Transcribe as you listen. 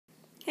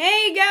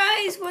Hey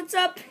guys, what's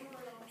up?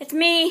 It's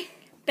me,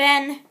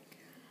 Ben,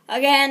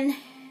 again.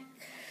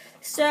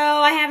 So,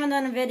 I haven't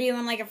done a video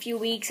in like a few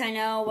weeks, I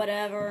know,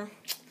 whatever.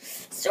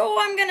 So,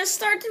 I'm gonna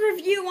start the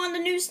review on the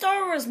new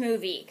Star Wars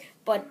movie.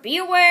 But be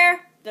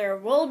aware, there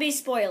will be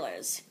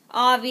spoilers.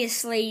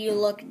 Obviously, you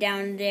look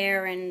down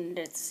there and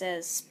it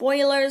says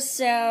spoilers,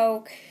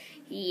 so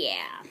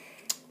yeah,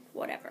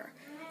 whatever.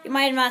 You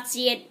might not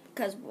see it,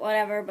 because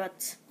whatever,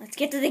 but let's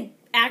get to the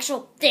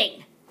actual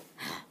thing.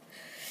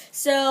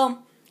 So,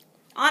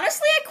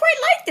 honestly, I quite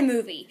liked the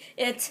movie.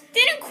 It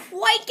didn't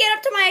quite get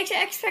up to my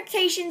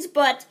expectations,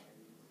 but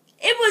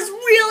it was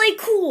really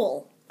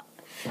cool.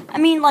 I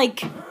mean,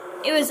 like,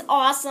 it was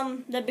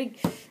awesome. There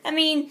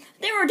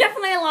were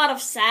definitely a lot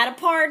of sad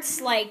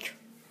parts, like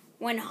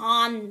when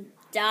Han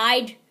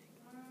died.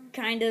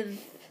 Kind of,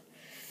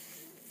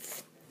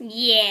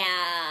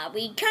 yeah,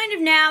 we kind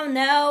of now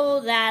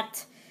know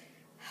that.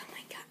 Oh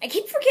my god, I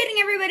keep forgetting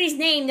everybody's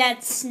name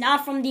that's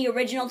not from the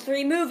original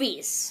 3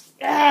 movies.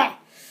 Ugh.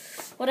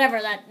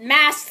 Whatever, that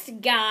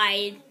masked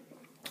guy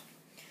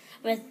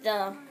with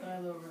the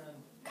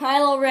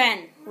Kylo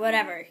Ren,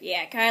 whatever.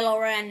 Yeah, Kylo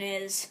Ren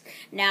is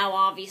now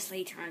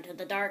obviously turned to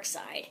the dark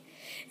side.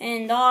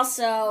 And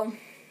also,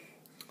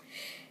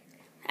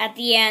 at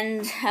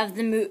the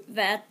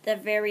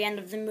very end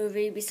of the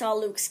movie, we saw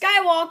Luke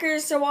Skywalker,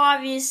 so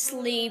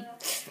obviously,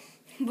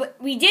 but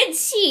we did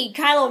see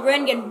Kylo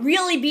Ren get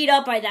really beat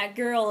up by that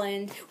girl,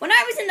 and when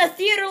I was in the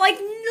theater, like,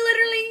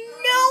 literally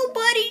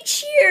nobody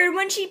cheered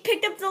when she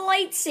picked up the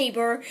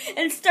lightsaber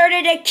and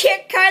started to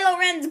kick Kylo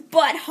Ren's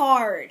butt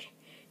hard.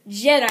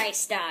 Jedi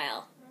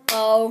style.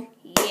 Oh,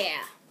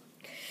 yeah.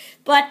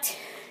 But,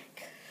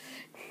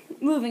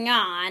 moving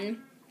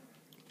on,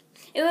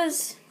 it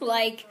was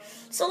like,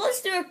 so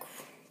let's do a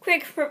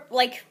quick,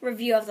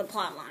 review of the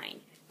plot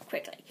line,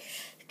 quickly.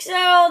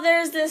 So,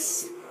 there's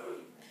this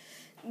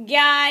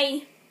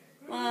guy,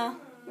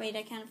 wait,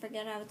 I can't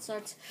forget how it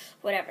starts.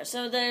 Whatever.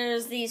 So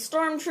there's these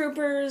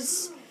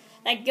stormtroopers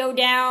that go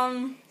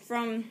down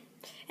and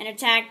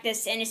attack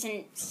this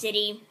innocent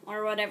city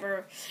or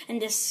whatever,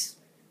 and this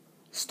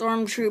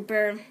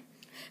stormtrooper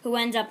who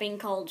ends up being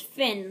called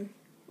Finn,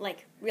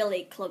 like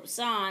really close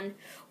on,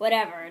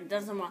 whatever,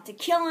 doesn't want to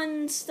kill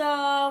and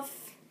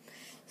stuff.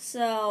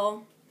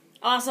 So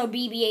also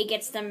BB-8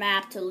 gets the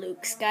map to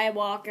Luke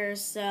Skywalker,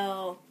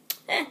 so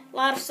a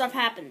lot of stuff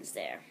happens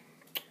there.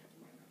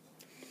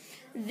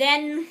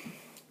 Then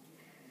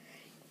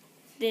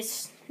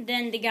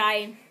the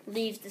guy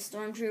leaves the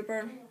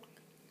stormtrooper,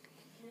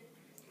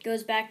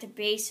 goes back to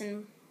base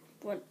and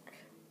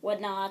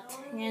whatnot,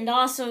 and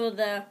also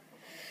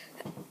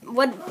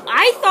what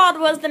I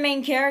thought was the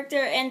main character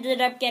ended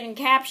up getting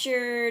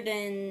captured,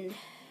 and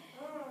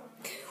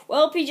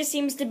well, he just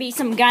seems to be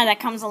some guy that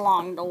comes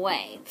along the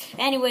way.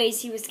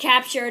 Anyways, he was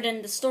captured,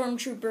 and the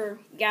stormtrooper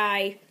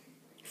guy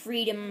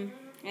freed him,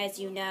 as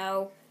you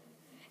know.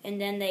 And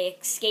then they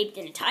escaped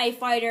in a TIE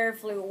fighter,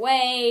 flew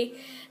away.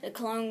 The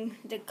clone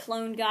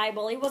guy,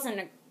 well, he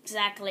wasn't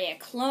exactly a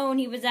clone.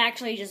 He was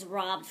actually just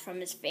robbed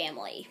from his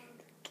family.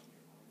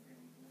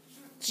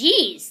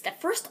 Jeez, the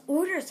First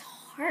Order's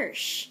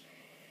harsh.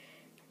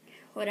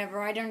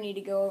 Whatever, I don't need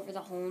to go over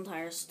the whole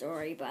entire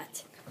story,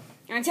 but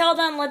until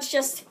then, let's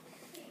just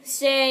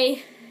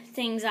say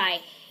things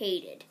I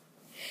hated.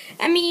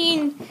 I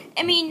mean,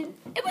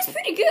 it was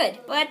pretty good,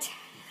 but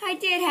I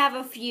did have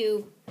a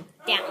few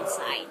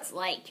downsides,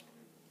 like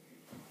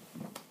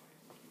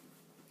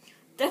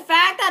the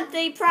fact that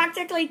they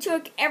practically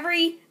took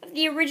every of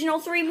the original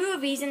 3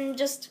 movies and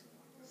just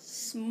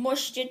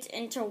smushed it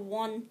into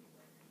one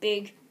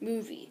big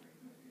movie.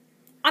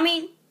 I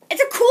mean,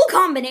 it's a cool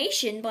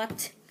combination,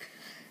 but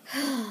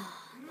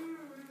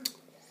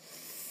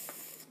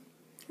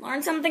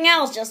learn something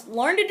else. Just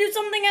learn to do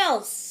something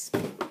else.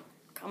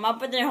 Come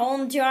up with a whole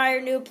entire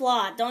new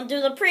plot. Don't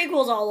do the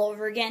prequels all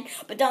over again,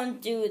 but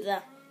don't do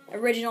the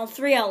original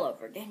 3 all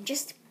over again.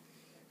 Just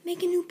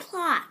make a new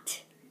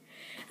plot.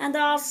 And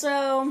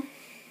also,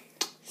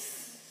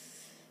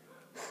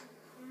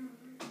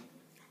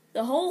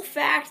 the whole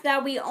fact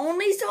that we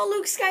only saw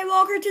Luke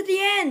Skywalker to the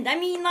end. I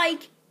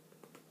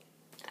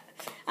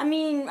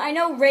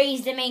know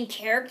Rey's the main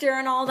character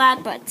and all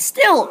that, but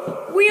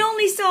still, we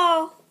only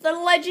saw the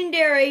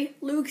legendary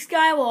Luke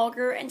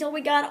Skywalker until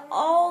we got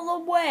all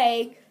the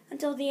way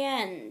until the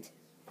end.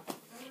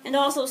 And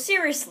also,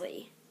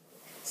 seriously,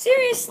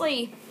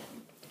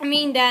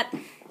 that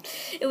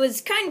it was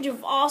kind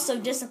of also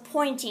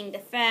disappointing, the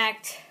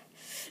fact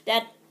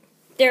that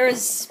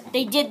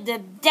they did the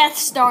Death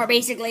Star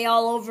basically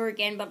all over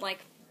again, but like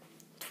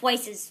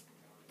twice as,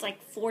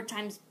 like 4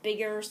 times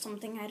bigger or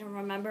something, I don't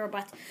remember,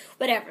 but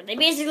whatever. They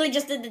basically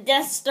just did the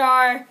Death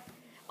Star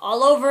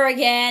all over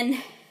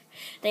again.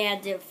 They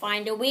had to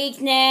find a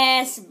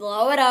weakness,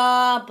 blow it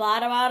up, blah,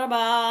 blah, blah,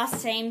 blah,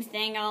 same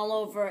thing all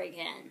over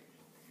again.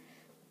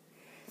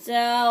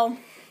 So,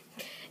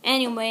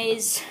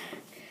 anyways,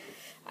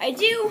 I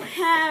do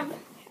have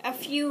a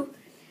few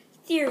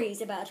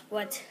theories about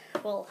what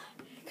will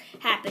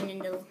happen in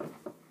the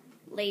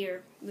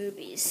later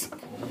movies.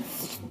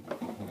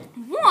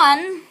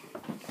 One,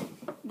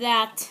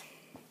 that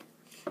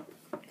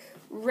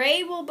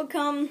Rey will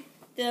become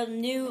the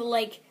new,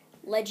 like,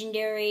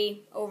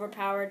 legendary,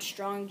 overpowered,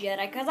 strong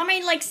Jedi. Because,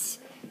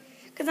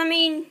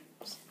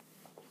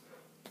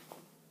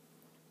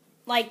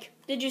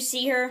 did you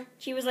see her?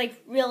 She was,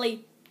 like,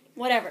 really,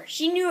 whatever.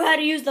 She knew how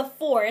to use the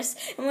Force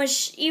and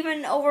was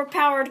even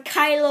overpowered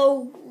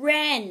Kylo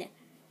Ren.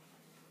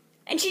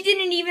 And she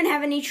didn't even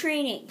have any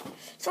training.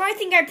 So I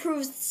think that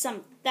proves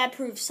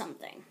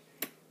something.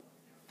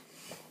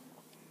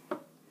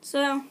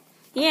 So,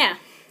 yeah.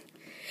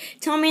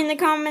 Tell me in the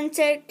comment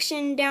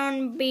section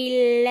down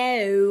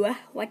below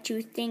what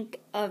you think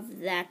of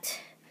that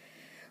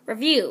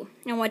review.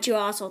 And what you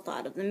also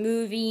thought of the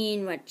movie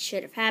and what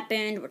should have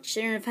happened, what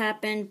shouldn't have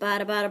happened,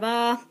 bada bada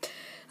bada.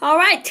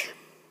 Alright.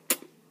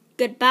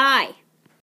 Goodbye.